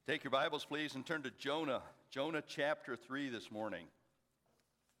Take your Bibles, please, and turn to Jonah. Jonah chapter 3 this morning.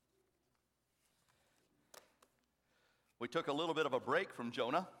 We took a little bit of a break from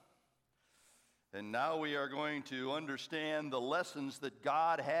Jonah, and now we are going to understand the lessons that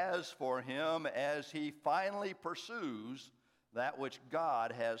God has for him as he finally pursues that which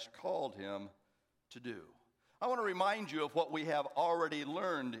God has called him to do. I want to remind you of what we have already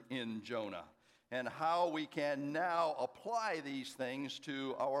learned in Jonah and how we can now apply these things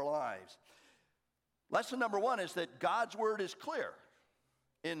to our lives. Lesson number one is that God's word is clear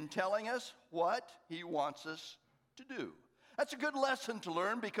in telling us what he wants us to do. That's a good lesson to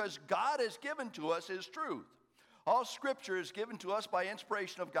learn because God has given to us his truth. All scripture is given to us by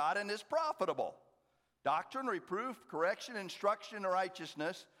inspiration of God and is profitable. Doctrine, reproof, correction, instruction in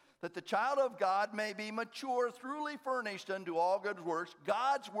righteousness, that the child of God may be mature, truly furnished unto all good works.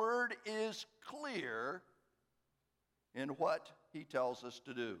 God's word is clear in what he tells us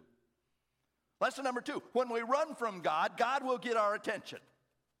to do. Lesson number two, when we run from God, God will get our attention.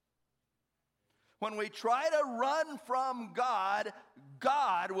 When we try to run from God,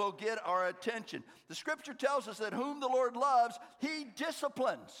 God will get our attention. The scripture tells us that whom the Lord loves, he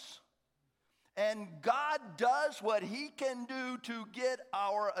disciplines. And God does what he can do to get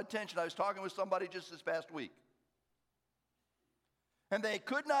our attention. I was talking with somebody just this past week. And they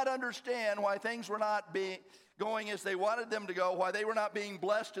could not understand why things were not going as they wanted them to go, why they were not being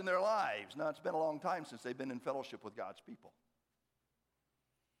blessed in their lives. Now, it's been a long time since they've been in fellowship with God's people.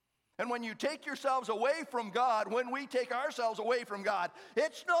 And when you take yourselves away from God, when we take ourselves away from God,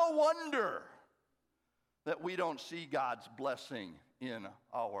 it's no wonder that we don't see God's blessing in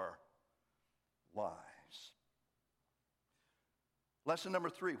our lives. Lesson number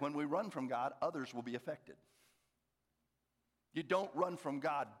three, when we run from God, others will be affected. You don't run from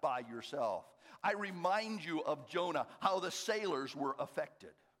God by yourself. I remind you of Jonah, how the sailors were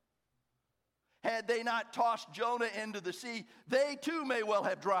affected. Had they not tossed Jonah into the sea, they too may well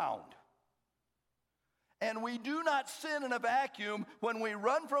have drowned. And we do not sin in a vacuum when we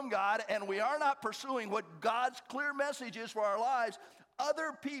run from God and we are not pursuing what God's clear message is for our lives.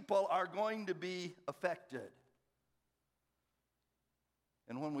 Other people are going to be affected.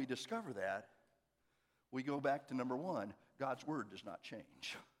 And when we discover that, we go back to number one, God's word does not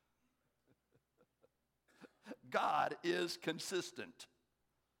change. God is consistent.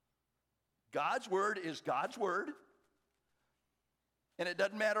 God's word is God's word. And it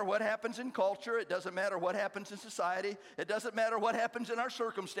doesn't matter what happens in culture. It doesn't matter what happens in society. It doesn't matter what happens in our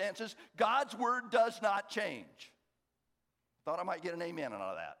circumstances. God's word does not change. Thought I might get an amen out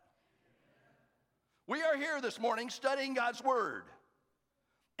of that. We are here this morning studying God's word.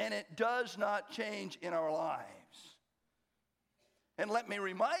 And it does not change in our lives. And let me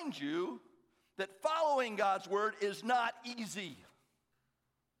remind you that following God's word is not easy.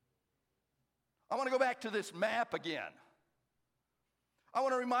 I want to go back to this map again. I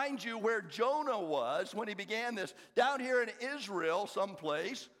want to remind you where Jonah was when he began this. Down here in Israel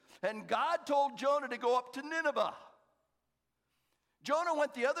someplace. And God told Jonah to go up to Nineveh. Jonah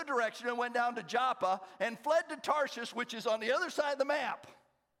went the other direction and went down to Joppa and fled to Tarshish, which is on the other side of the map.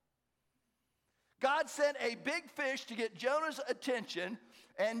 God sent a big fish to get Jonah's attention,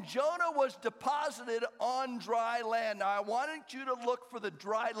 and Jonah was deposited on dry land. Now, I wanted you to look for the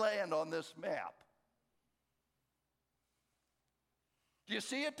dry land on this map. Do you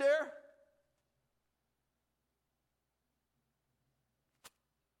see it there?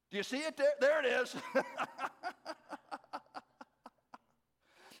 Do you see it there? There it is.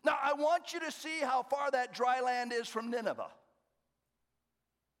 Now, I want you to see how far that dry land is from Nineveh.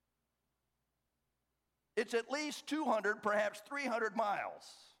 It's at least 200, perhaps 300 miles.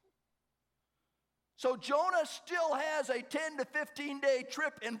 So Jonah still has a 10 to 15-day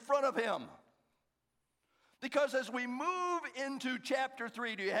trip in front of him. Because as we move into chapter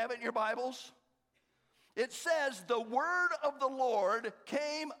 3, do you have it in your Bibles? It says, the word of the Lord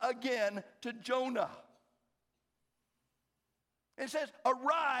came again to Jonah. It says,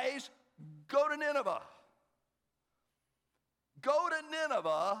 arise, go to Nineveh. Go to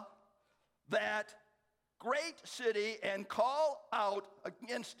Nineveh, that great city, and call out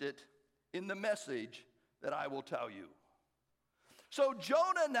against it in the message that I will tell you. So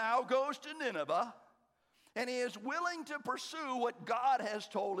Jonah now goes to Nineveh, and he is willing to pursue what God has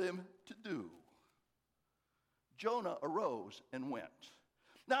told him to do. Jonah arose and went.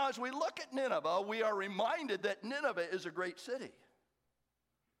 Now, as we look at Nineveh, we are reminded that Nineveh is a great city.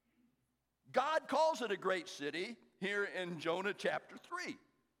 God calls it a great city here in Jonah chapter 3.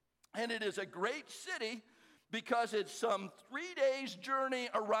 And it is a great city because it's some 3 days' journey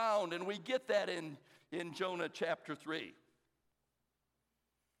around, and we get that in Jonah chapter 3.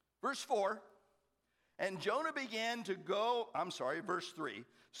 Verse 4, and Jonah began to go, verse 3.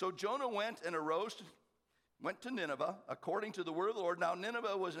 So Jonah went and went to Nineveh, according to the word of the Lord. Now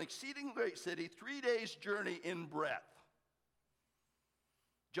Nineveh was an exceeding great city, 3 days' journey in breadth.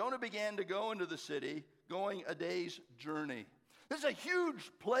 Jonah began to go into the city, going a day's journey. This is a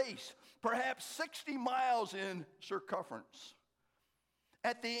huge place, perhaps 60 miles in circumference.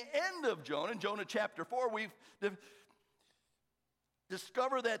 At the end of Jonah, in Jonah chapter 4, we've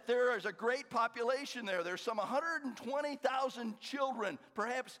discovered that there is a great population there. There's some 120,000 children,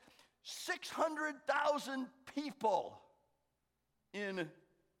 perhaps 600,000 people in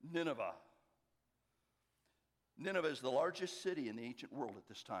Nineveh. Nineveh is the largest city in the ancient world at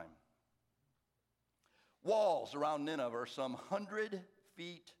this time. Walls around Nineveh are some 100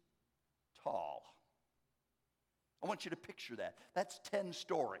 feet tall. I want you to picture that. That's 10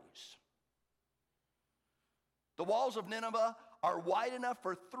 stories. The walls of Nineveh are wide enough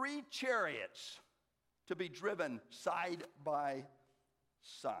for 3 chariots to be driven side by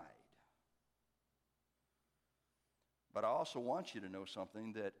side. But I also want you to know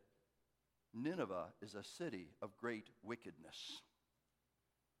something, that Nineveh is a city of great wickedness.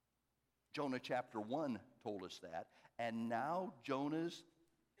 Jonah chapter 1 told us that. And now Jonah's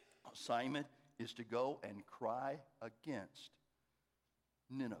assignment is to go and cry against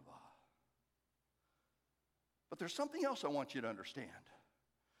Nineveh. But there's something else I want you to understand.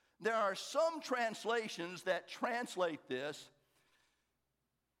 There are some translations that translate this: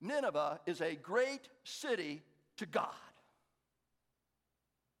 Nineveh is a great city to God.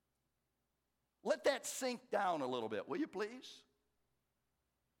 Let that sink down a little bit, will you please?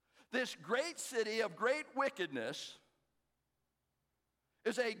 This great city of great wickedness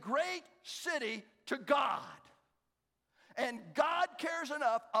is a great city to God. And God cares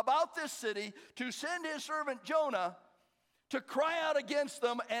enough about this city to send his servant Jonah to cry out against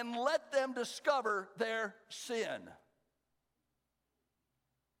them and let them discover their sin.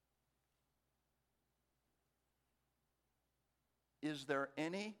 Is there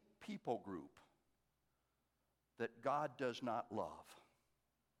any people group that God does not love?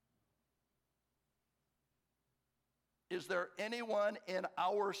 Is there anyone in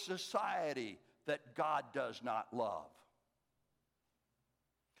our society that God does not love?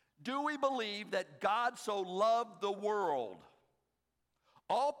 Do we believe that God so loved the world,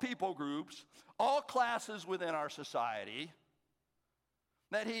 all people groups, all classes within our society,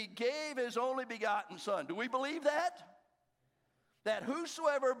 that he gave his only begotten Son? Do we believe that? That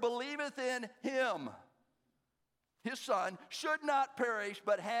whosoever believeth in him, his Son, should not perish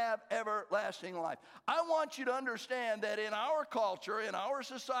but have everlasting life. I want you to understand that in our culture, in our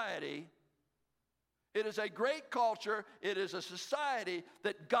society, it is a great culture, it is a society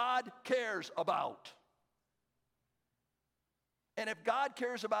that God cares about. And if God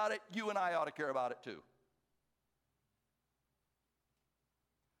cares about it, you and I ought to care about it too.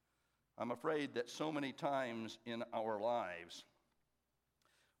 I'm afraid that so many times in our lives,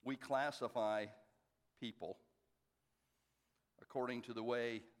 we classify people according to the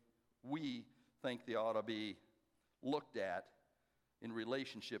way we think they ought to be looked at in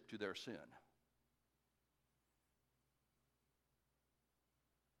relationship to their sin.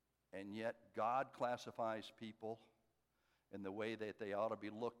 And yet God classifies people in the way that they ought to be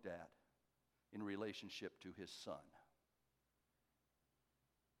looked at in relationship to his Son.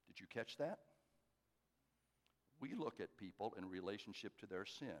 Did you catch that? We look at people in relationship to their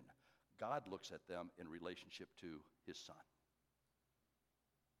sin. God looks at them in relationship to his Son.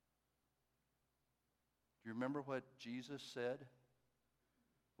 Do you remember what Jesus said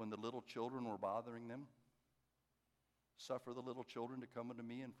when the little children were bothering them? Suffer the little children to come unto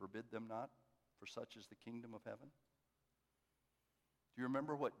me and forbid them not, for such is the kingdom of heaven. Do you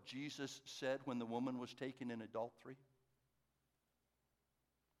remember what Jesus said when the woman was taken in adultery?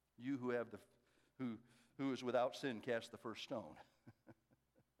 You who is without sin, cast the first stone.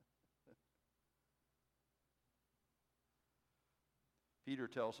 Peter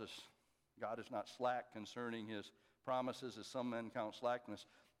tells us God is not slack concerning his promises, as some men count slackness,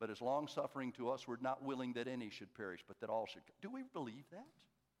 but is long-suffering to us. We're not willing that any should perish, but that all should. Do we believe that?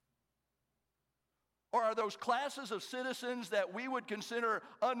 Or are those classes of citizens that we would consider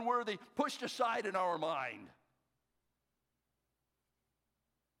unworthy pushed aside in our mind?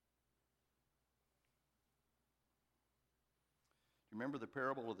 You remember the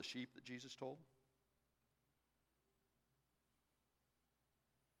parable of the sheep that Jesus told?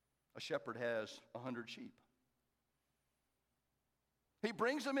 A shepherd has 100 sheep. He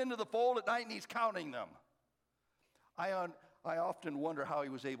brings them into the fold at night and he's counting them. I often wonder how he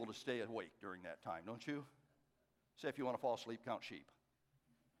was able to stay awake during that time, don't you? Say if you want to fall asleep, count sheep.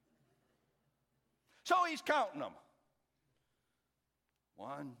 So he's counting them.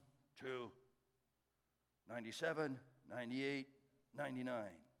 1, 2, 97, 98, 99.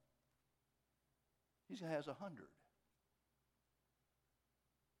 He has 100.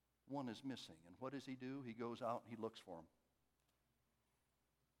 One is missing. And what does he do? He goes out and he looks for them.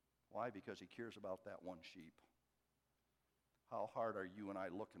 Why? Because he cares about that one sheep. How hard are you and I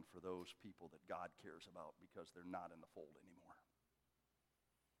looking for those people that God cares about because they're not in the fold anymore?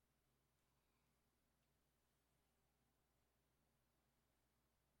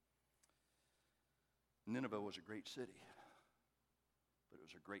 Nineveh was a great city, but it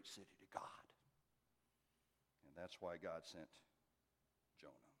was a great city to God. And that's why God sent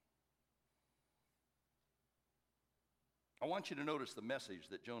Jonah. I want you to notice the message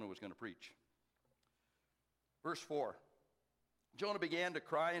that Jonah was going to preach. Verse 4. Jonah began to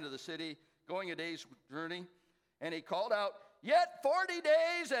cry into the city, going a day's journey, and he called out, "Yet 40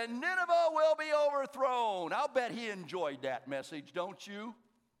 days and Nineveh will be overthrown." I'll bet he enjoyed that message, don't you?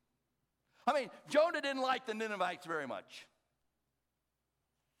 I mean, Jonah didn't like the Ninevites very much.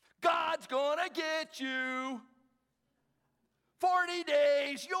 God's gonna get you. 40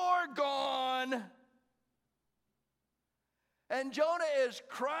 days, you're gone. And Jonah is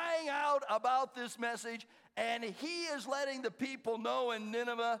crying out about this message, and he is letting the people know in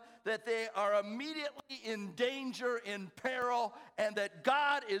Nineveh that they are immediately in danger, in peril, and that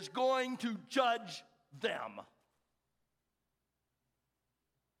God is going to judge them.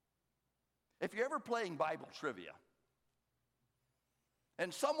 If you're ever playing Bible trivia,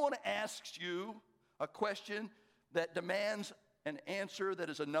 and someone asks you a question that demands an answer that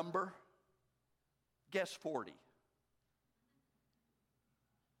is a number, guess 40.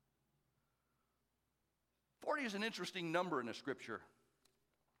 40 is an interesting number in the Scripture.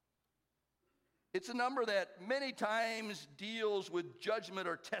 It's a number that many times deals with judgment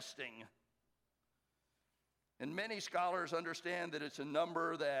or testing. And many scholars understand that it's a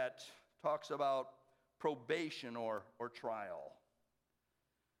number that talks about probation or trial.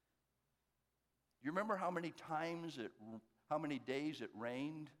 You remember how many days it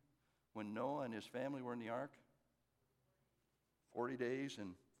rained when Noah and his family were in the ark? 40 days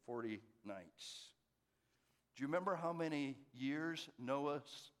and 40 nights. Do you remember how many years Noah?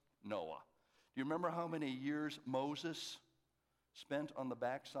 Do you remember how many years Moses spent on the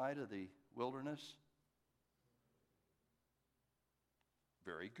backside of the wilderness?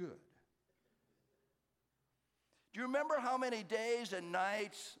 Very good. Do you remember how many days and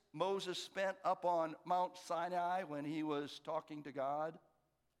nights Moses spent up on Mount Sinai when he was talking to God?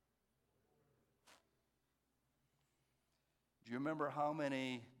 Do you remember how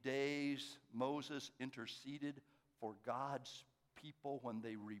many days Moses interceded for God's people when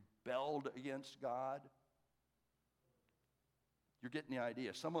they rebelled against God? You're getting the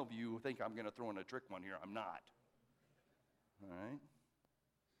idea. Some of you think I'm going to throw in a trick one here. I'm not. All right?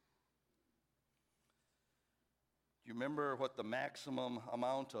 Do you remember what the maximum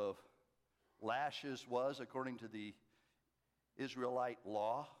amount of lashes was according to the Israelite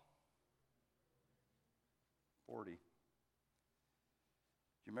law? 40. Do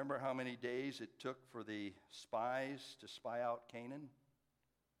you remember how many days it took for the spies to spy out Canaan?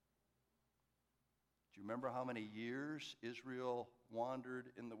 Do you remember how many years Israel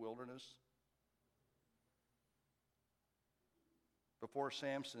wandered in the wilderness? Before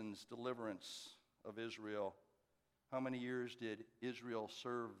Samson's deliverance of Israel, how many years did Israel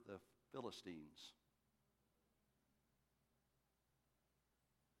serve the Philistines?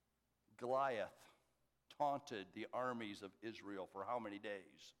 Goliath taunted the armies of Israel for how many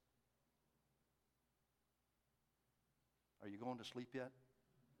days? Are you going to sleep yet?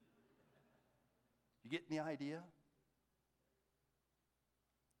 You getting the idea?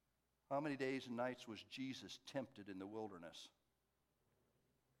 How many days and nights was Jesus tempted in the wilderness?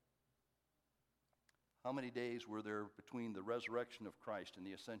 How many days were there between the resurrection of Christ and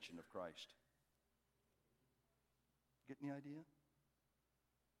the ascension of Christ? Getting the idea?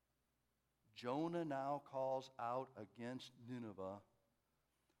 Jonah now calls out against Nineveh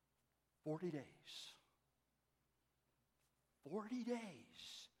 40 days. 40 days,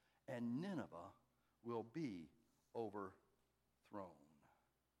 and Nineveh will be overthrown.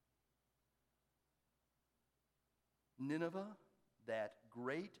 Nineveh, that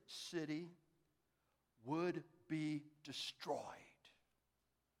great city, would be destroyed.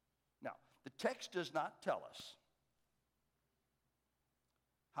 Now, the text does not tell us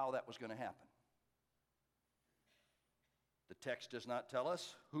how that was going to happen. The text does not tell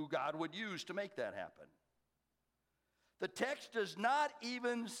us who God would use to make that happen. The text does not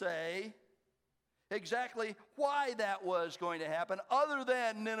even say exactly why that was going to happen, other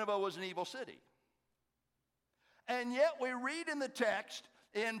than Nineveh was an evil city. And yet we read in the text,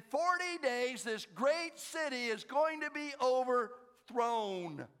 in 40 days, this great city is going to be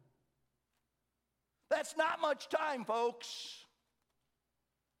overthrown. That's not much time, folks.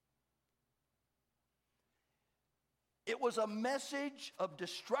 It was a message of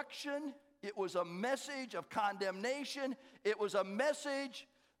destruction. It was a message of condemnation. It was a message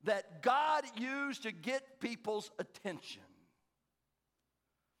that God used to get people's attention.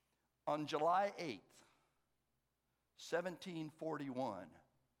 On July 8th, 1741,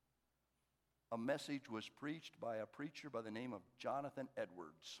 a message was preached by a preacher by the name of Jonathan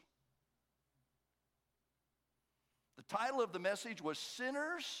Edwards. The title of the message was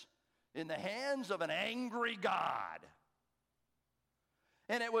 "Sinners in the Hands of an Angry God."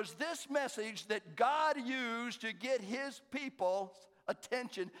 And it was this message that God used to get his people's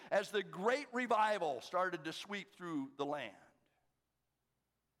attention as the great revival started to sweep through the land.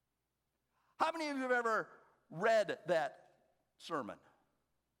 How many of you have ever read that sermon?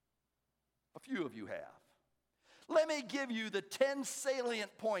 A few of you have. Let me give you the 10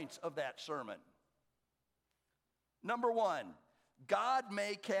 salient points of that sermon. Number one, God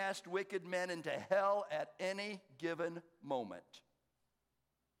may cast wicked men into hell at any given moment.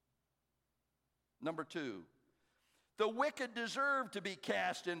 Number two, the wicked deserve to be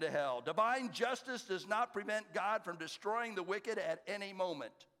cast into hell. Divine justice does not prevent God from destroying the wicked at any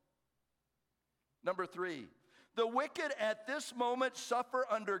moment. Number three, the wicked at this moment suffer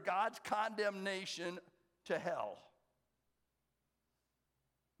under God's condemnation to hell.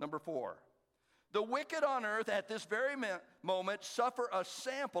 Number four, the wicked on earth at this very moment suffer a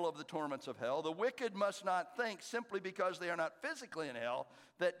sample of the torments of hell. The wicked must not think, simply because they are not physically in hell,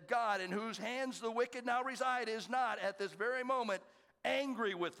 that God, in whose hands the wicked now reside, is not at this very moment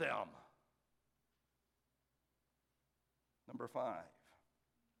angry with them. Number five,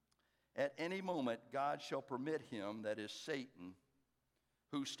 at any moment God shall permit him, that is Satan,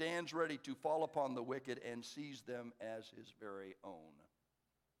 who stands ready to fall upon the wicked and sees them as his very own.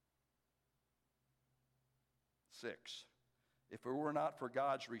 6, if it were not for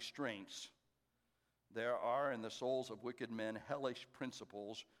God's restraints, there are in the souls of wicked men hellish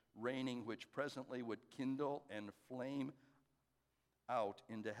principles reigning, which presently would kindle and flame out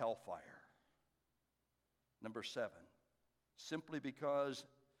into hellfire. Number 7, simply because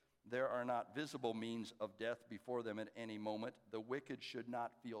there are not visible means of death before them at any moment, the wicked should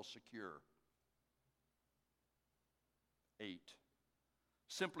not feel secure. 8,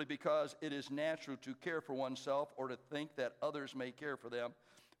 simply because it is natural to care for oneself or to think that others may care for them,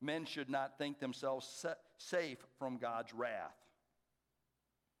 men should not think themselves safe from God's wrath.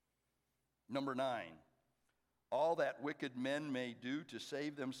 Number 9, all that wicked men may do to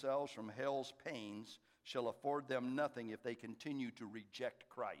save themselves from hell's pains shall afford them nothing if they continue to reject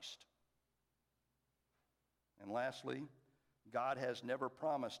Christ. And lastly, God has never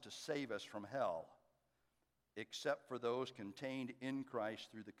promised to save us from hell, except for those contained in Christ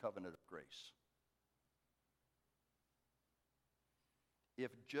through the covenant of grace.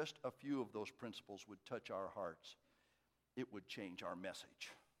 If just a few of those principles would touch our hearts, it would change our message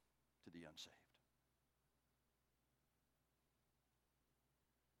to the unsaved.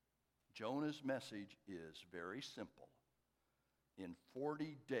 Jonah's message is very simple. In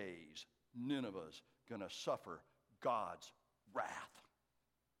 40 days, Nineveh's going to suffer God's wrath.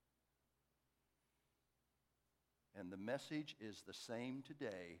 And the message is the same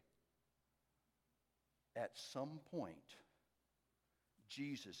today. At some point,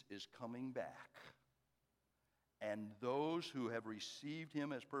 Jesus is coming back. And those who have received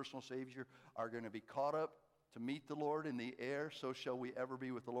him as personal Savior are going to be caught up to meet the Lord in the air. So shall we ever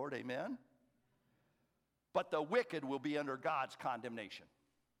be with the Lord. Amen? But the wicked will be under God's condemnation.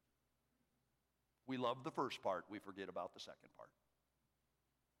 We love the first part. We forget about the second part.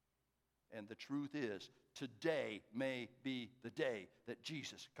 And the truth is, today may be the day that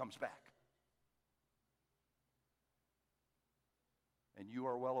Jesus comes back. And you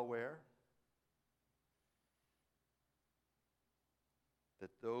are well aware that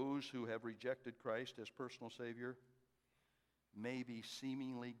those who have rejected Christ as personal Savior may be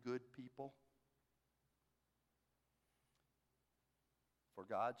seemingly good people. For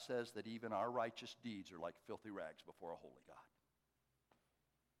God says that even our righteous deeds are like filthy rags before a holy God.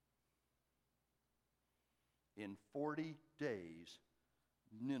 In 40 days,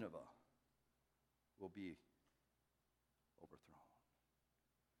 Nineveh will be overthrown.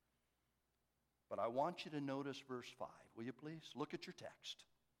 But I want you to notice verse 5, will you please? Look at your text.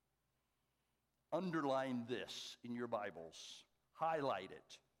 Underline this in your Bibles. Highlight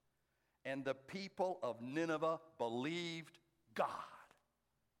it. And the people of Nineveh believed God.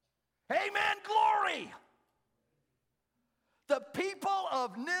 Amen, glory!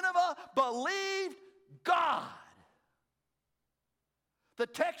 of Nineveh believed God. The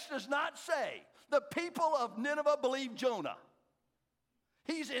text does not say the people of Nineveh believed Jonah.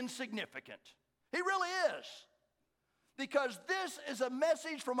 He's insignificant. He really is. Because this is a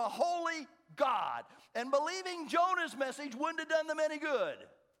message from a holy God. And believing Jonah's message wouldn't have done them any good.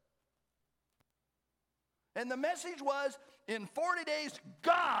 And the message was, in 40 days,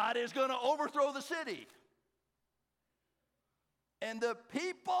 God is going to overthrow the city. And the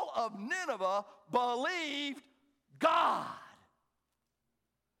people of Nineveh believed God.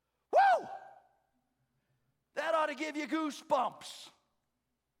 Woo! That ought to give you goosebumps.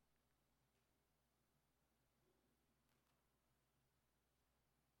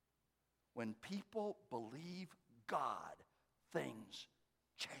 When people believe God, things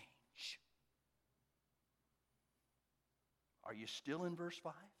change. Are you still in verse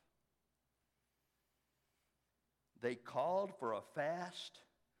 5? They called for a fast.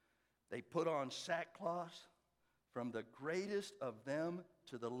 They put on sackcloth, from the greatest of them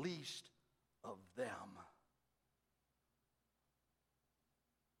to the least of them.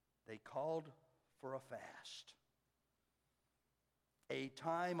 They called for a fast. A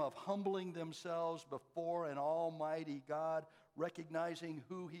time of humbling themselves before an almighty God, recognizing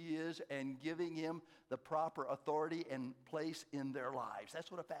who he is and giving him the proper authority and place in their lives.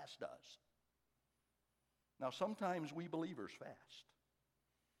 That's what a fast does. Now, sometimes we believers fast.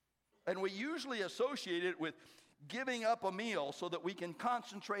 And we usually associate it with giving up a meal so that we can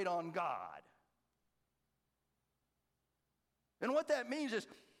concentrate on God. And what that means is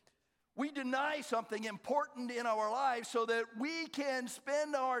we deny something important in our lives so that we can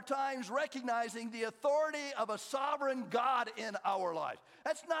spend our times recognizing the authority of a sovereign God in our lives.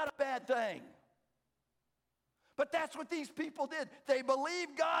 That's not a bad thing. But that's what these people did. They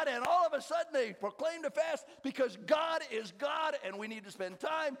believed God, and all of a sudden they proclaimed a fast because God is God, and we need to spend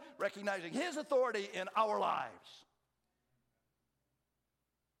time recognizing his authority in our lives.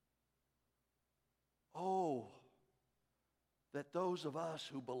 Oh, that those of us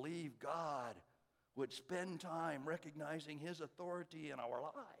who believe God would spend time recognizing his authority in our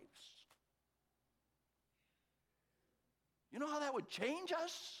lives. You know how that would change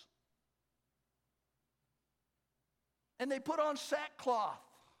us? And they put on sackcloth,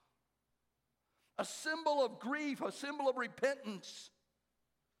 a symbol of grief, a symbol of repentance,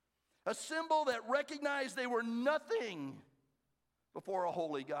 a symbol that recognized they were nothing before a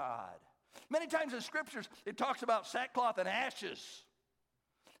holy God. Many times in scriptures, it talks about sackcloth and ashes.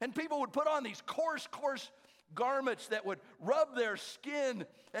 And people would put on these coarse garments that would rub their skin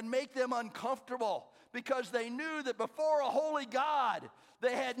and make them uncomfortable because they knew that before a holy God,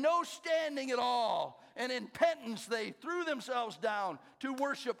 they had no standing at all. And in penance, they threw themselves down to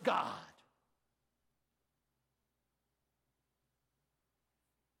worship God.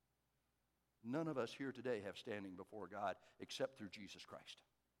 None of us here today have standing before God except through Jesus Christ.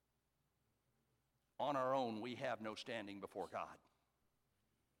 On our own, we have no standing before God.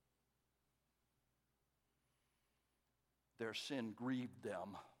 Their sin grieved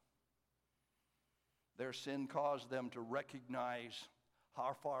them. Their sin caused them to recognize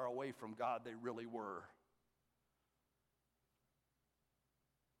how far away from God they really were.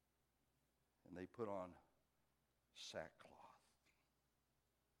 And they put on sackcloth.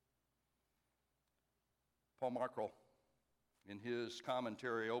 Paul Markle, in his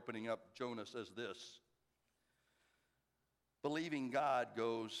commentary opening up Jonah, says this: believing God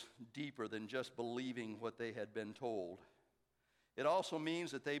goes deeper than just believing what they had been told. It also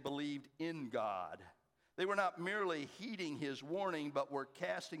means that they believed in God. They were not merely heeding his warning, but were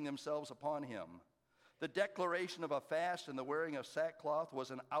casting themselves upon him. The declaration of a fast and the wearing of sackcloth was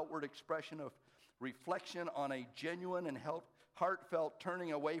an outward expression of reflection on a genuine and heartfelt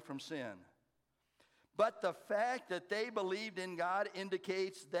turning away from sin. But the fact that they believed in God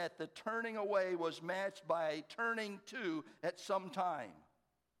indicates that the turning away was matched by a turning to at some time.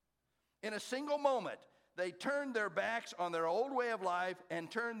 In a single moment, they turned their backs on their old way of life and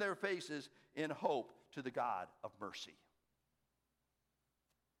turned their faces in hope to the God of mercy.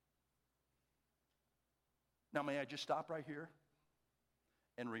 Now, may I just stop right here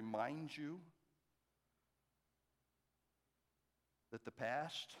and remind you that the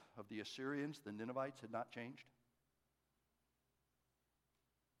past of the Assyrians, the Ninevites, had not changed?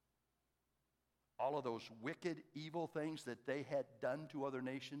 All of those wicked, evil things that they had done to other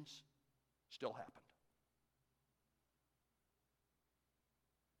nations still happened.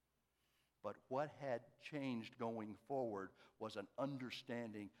 But what had changed going forward was an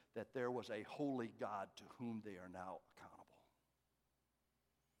understanding that there was a holy God to whom they are now accountable.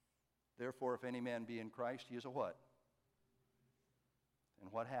 Therefore, if any man be in Christ, he is a what?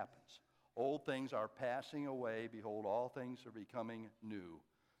 And what happens? Old things are passing away. Behold, all things are becoming new.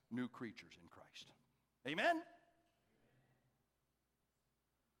 New creatures in Christ. Amen?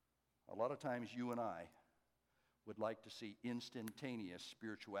 A lot of times you and I would like to see instantaneous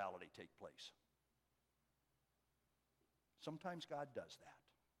spirituality take place. Sometimes God does that.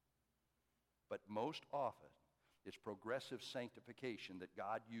 But most often, it's progressive sanctification that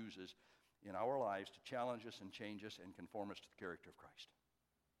God uses in our lives to challenge us and change us and conform us to the character of Christ.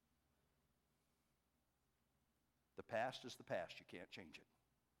 The past is the past. You can't change it.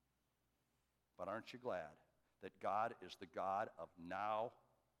 But aren't you glad that God is the God of now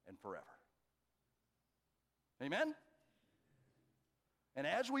and forever? Amen? And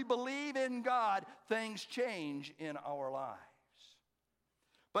as we believe in God, things change in our lives.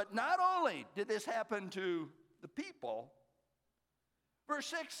 But not only did this happen to the people, verse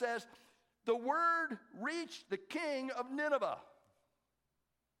 6 says, the word reached the king of Nineveh.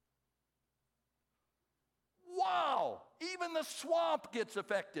 Wow! Even the swamp gets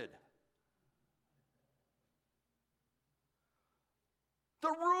affected. The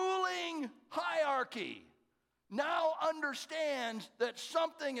ruling hierarchy now understands that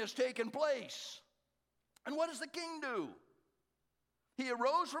something has taken place. And what does the king do? He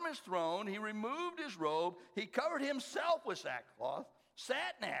arose from his throne, he removed his robe, he covered himself with sackcloth,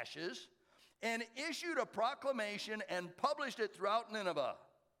 sat in ashes, and issued a proclamation and published it throughout Nineveh.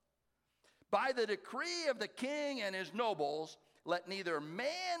 By the decree of the king and his nobles, let neither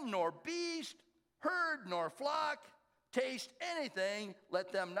man nor beast, herd nor flock, taste anything,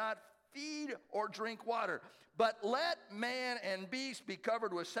 let them not feed or drink water. But let man and beast be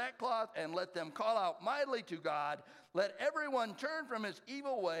covered with sackcloth, and let them call out mightily to God. Let everyone turn from his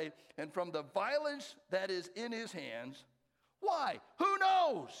evil way and from the violence that is in his hands. Why? Who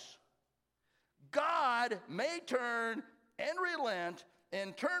knows? God may turn and relent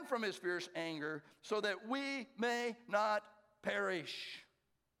and turn from his fierce anger so that we may not perish.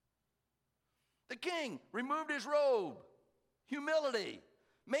 The king removed his robe, humility,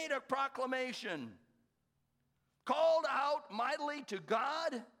 made a proclamation, called out mightily to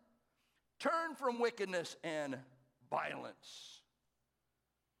God, turned from wickedness and violence.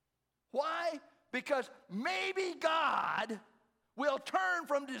 Why? Because maybe God will turn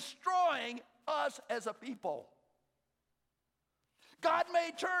from destroying us as a people. God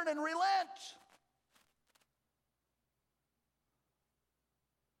may turn and relent.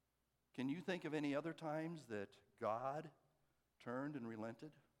 Can you think of any other times that God turned and relented?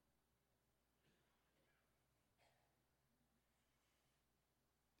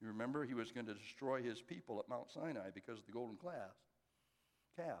 You remember he was going to destroy his people at Mount Sinai because of the golden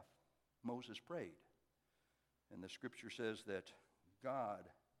calf. Moses prayed. And the scripture says that God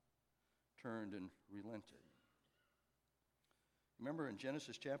turned and relented. Remember in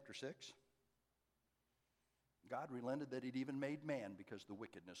Genesis chapter 6? God relented that he'd even made man because the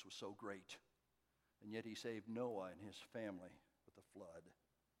wickedness was so great. And yet he saved Noah and his family with the flood.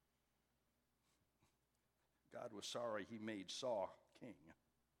 God was sorry he made Saul king.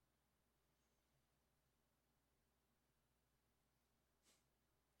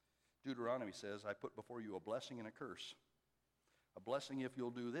 Deuteronomy says, I put before you a blessing and a curse. A blessing if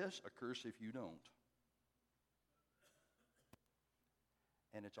you'll do this, a curse if you don't.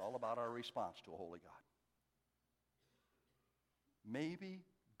 And it's all about our response to a holy God. Maybe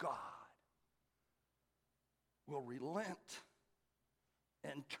God will relent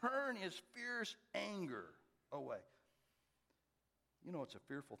and turn his fierce anger away. You know, it's a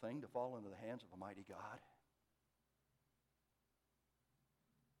fearful thing to fall into the hands of a mighty God.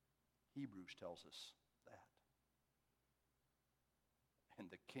 Hebrews tells us that. And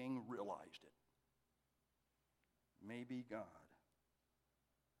the king realized it. Maybe God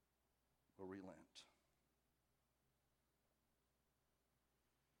will relent.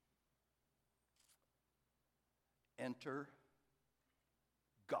 Enter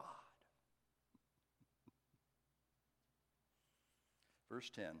God. Verse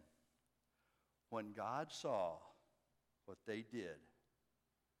 10. When God saw what they did,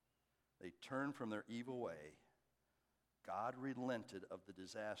 they turned from their evil way. God relented of the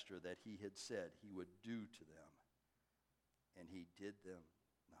disaster that he had said he would do to them, and he did them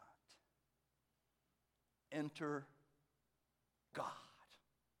not. Enter God.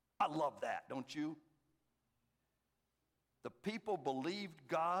 I love that, don't you? The people believed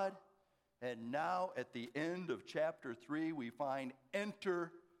God, and now at the end of chapter 3, we find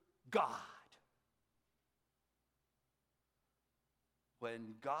enter God.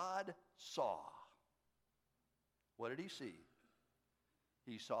 When God saw, what did he see?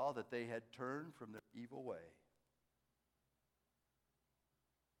 He saw that they had turned from their evil way.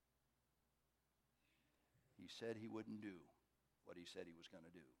 said he wouldn't do what he said he was going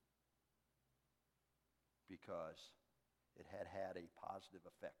to do, because it had had a positive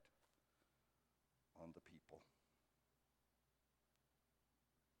effect on the people.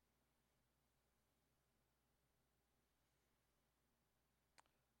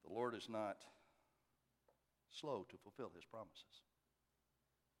 The Lord is not slow to fulfill his promises.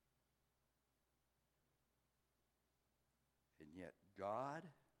 And yet God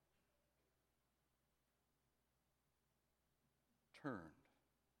turned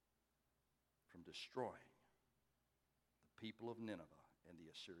from destroying the people of Nineveh and the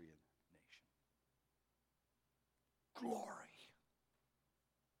Assyrian nation. Glory!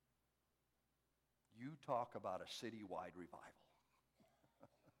 You talk about a citywide revival.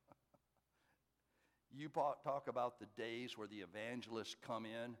 You talk about the days where the evangelists come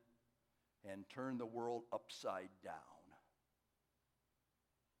in and turn the world upside down.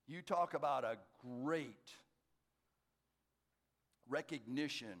 You talk about a great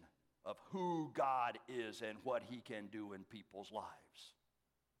recognition of who God is and what he can do in people's lives.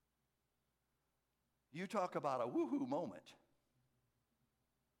 You talk about a woohoo moment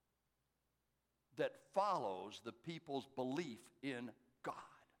that follows the people's belief in God.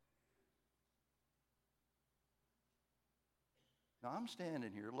 Now, I'm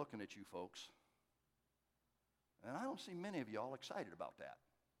standing here looking at you folks, and I don't see many of you all excited about that.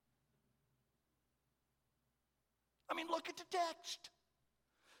 I mean, look at the text.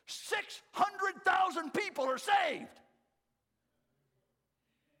 600,000 people are saved.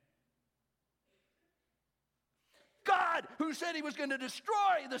 God, who said he was going to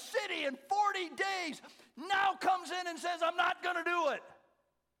destroy the city in 40 days, now comes in and says, I'm not going to do it.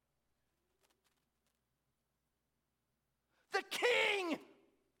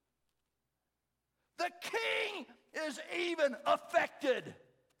 The king is even affected.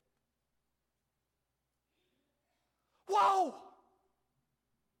 Whoa!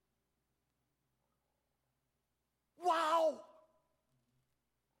 Wow!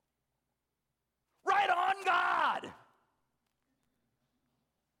 Right on, God!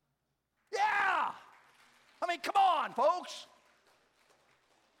 Yeah! I mean, come on, folks.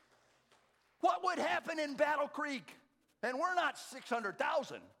 What would happen in Battle Creek? And we're not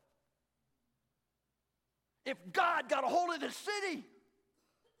 600,000. If God got a hold of the city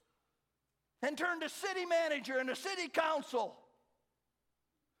and turned the city manager and the city council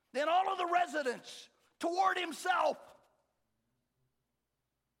and all of the residents toward himself,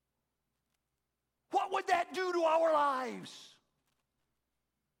 what would that do to our lives?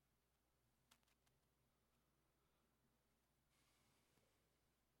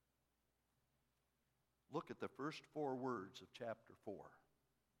 Look at the first 4 words of chapter 4. Do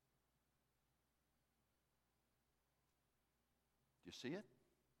you see it?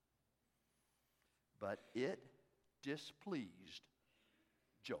 But it displeased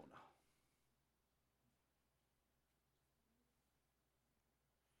Jonah.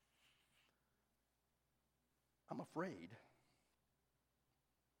 I'm afraid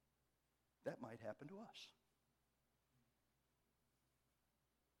that might happen to us.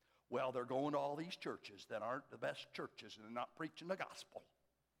 Well, they're going to all these churches that aren't the best churches and they're not preaching the gospel.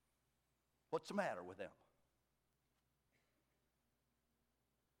 What's the matter with them?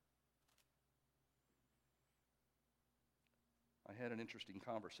 I had an interesting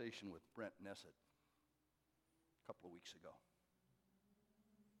conversation with Brent Nessett a couple of weeks ago.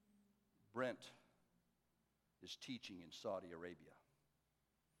 Brent is teaching in Saudi Arabia,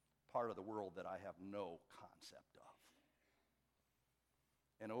 part of the world that I have no concept of.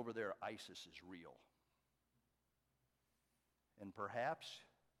 And over there, ISIS is real. And perhaps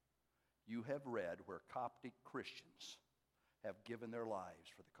you have read where Coptic Christians have given their lives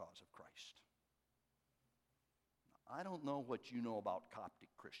for the cause of Christ. Now, I don't know what you know about Coptic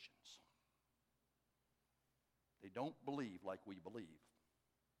Christians. They don't believe like we believe,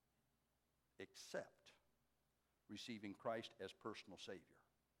 except receiving Christ as personal Savior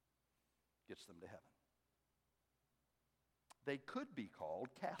gets them to heaven. They could be called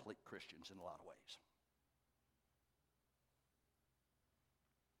Catholic Christians in a lot of ways.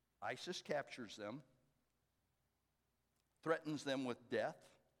 ISIS captures them, threatens them with death,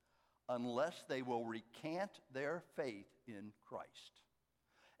 unless they will recant their faith in Christ.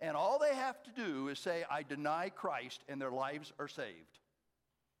 And all they have to do is say, I deny Christ, and their lives are saved.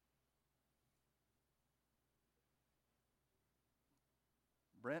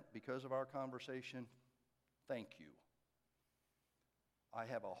 Brent, because of our conversation, thank you. I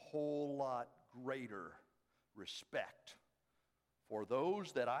have a whole lot greater respect for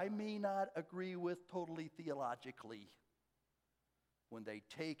those that I may not agree with totally theologically when they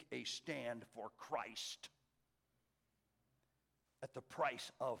take a stand for Christ at the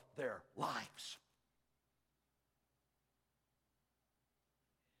price of their lives.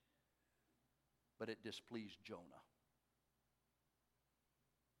 But it displeased Jonah.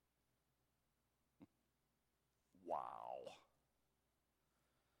 Wow.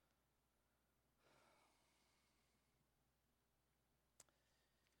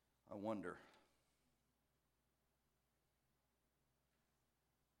 I wonder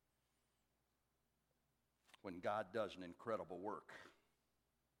when God does an incredible work,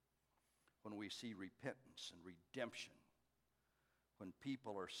 when we see repentance and redemption, when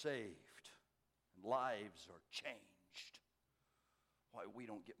people are saved and lives are changed, why we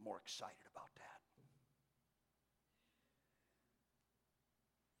don't get more excited about that.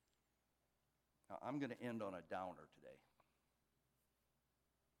 Now, I'm going to end on a downer today.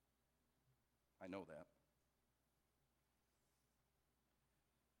 I know that.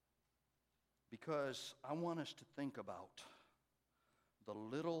 Because I want us to think about the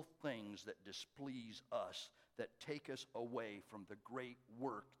little things that displease us, that take us away from the great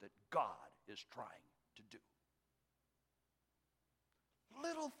work that God is trying to do.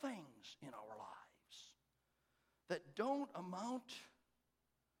 Little things in our lives that don't amount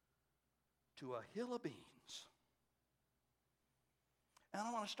to a hill of beans. And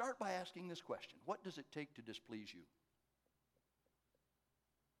I want to start by asking this question. What does it take to displease you?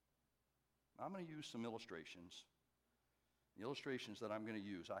 I'm going to use some illustrations. The illustrations that I'm going to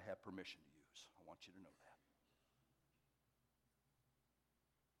use, I have permission to use. I want you to know that.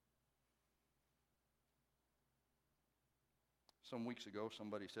 Some weeks ago,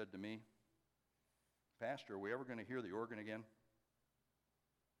 somebody said to me, Pastor, are we ever going to hear the organ again?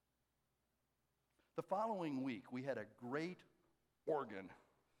 The following week, we had a great organ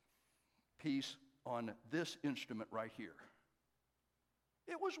piece on this instrument right here.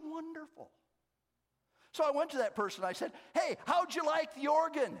 It was wonderful. So I went to that person. I said, hey, how'd you like the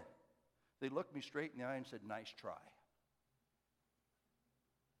organ? They looked me straight in the eye and said, nice try.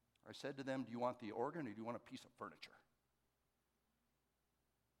 I said to them, do you want the organ or do you want a piece of furniture?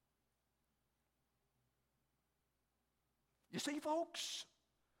 You see, folks,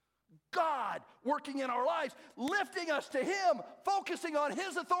 God working in our lives, lifting us to Him, focusing on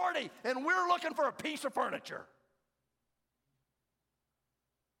His authority, and we're looking for a piece of furniture.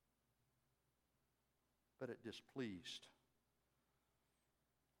 But it displeased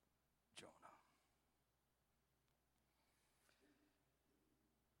Jonah.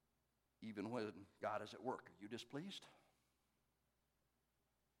 Even when God is at work, are you displeased?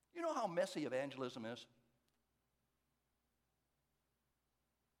 You know how messy evangelism is?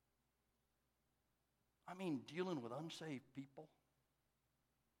 I mean, dealing with unsaved people.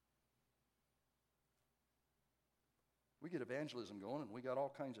 We get evangelism going, and we got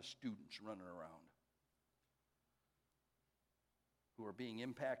all kinds of students running around who are being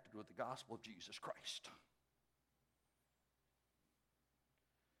impacted with the gospel of Jesus Christ.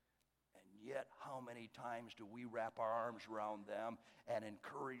 And yet, how many times do we wrap our arms around them and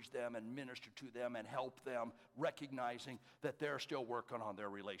encourage them and minister to them and help them, recognizing that they're still working on their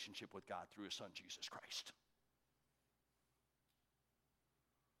relationship with God through His Son, Jesus Christ?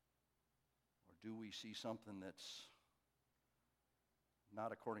 Or do we see something that's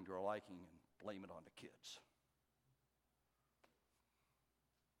not according to our liking and blame it on the kids?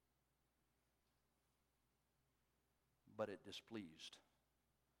 But it displeased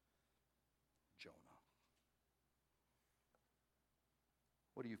Jonah.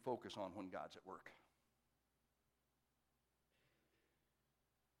 What do you focus on when God's at work?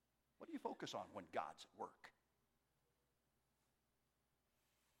 What do you focus on when God's at work?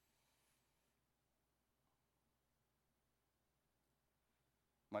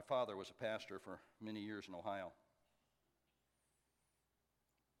 My father was a pastor for many years in Ohio.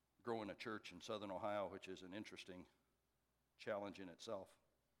 Growing a church in southern Ohio, which is an interesting challenge in itself.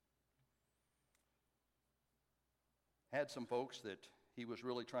 Had some folks that he was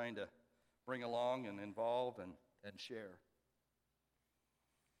really trying to bring along and involve and share.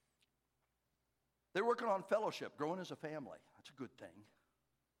 They're working on fellowship, growing as a family. That's a good thing.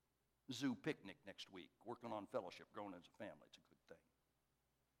 Zoo picnic next week, working on fellowship, growing as a family. It's a good thing.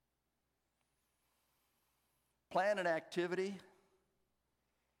 Plan an activity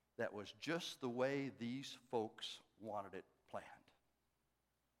that was just the way these folks wanted it planned.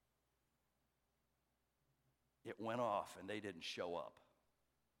 It went off and they didn't show up.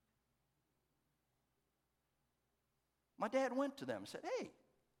 My dad went to them and said, hey,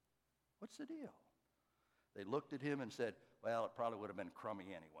 what's the deal? They looked at him and said, well, it probably would have been crummy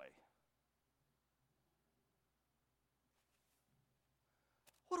anyway.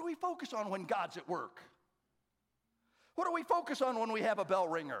 What do we focus on when God's at work? What do we focus on when we have a bell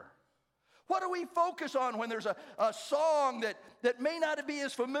ringer? What do we focus on when there's a song that may not be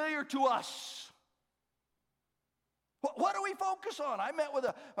as familiar to us? What do we focus on? I met with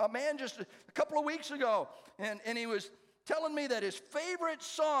a man just a couple of weeks ago, and he was telling me that his favorite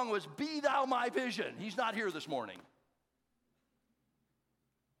song was Be Thou My Vision. He's not here this morning.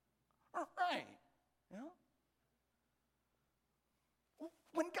 All right. You know?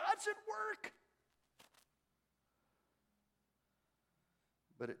 When God's at work.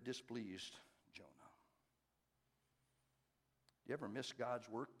 But it displeased Jonah. Do you ever miss God's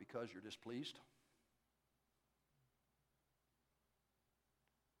work because you're displeased?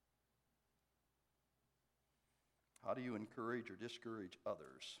 How do you encourage or discourage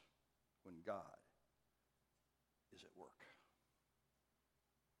others when God is at work?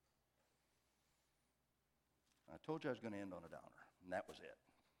 I told you I was going to end on a downer, and that was it.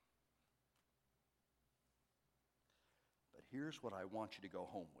 But here's what I want you to go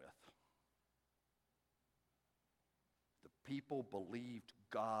home with. The people believed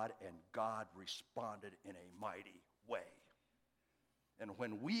God, and God responded in a mighty way. And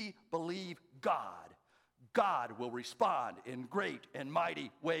when we believe God, God will respond in great and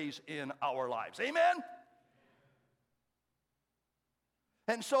mighty ways in our lives. Amen?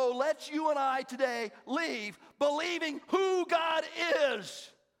 And so let's you and I today leave believing who God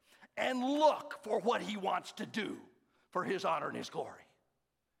is and look for what he wants to do for his honor and his glory.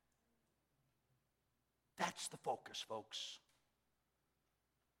 That's the focus, folks.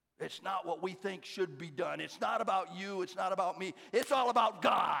 It's not what we think should be done. It's not about you. It's not about me. It's all about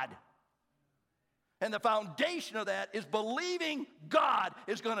God. And the foundation of that is believing God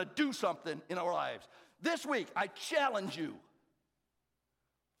is going to do something in our lives. This week, I challenge you.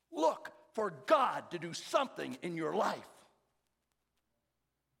 Look for God to do something in your life.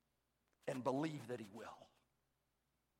 And believe that he will.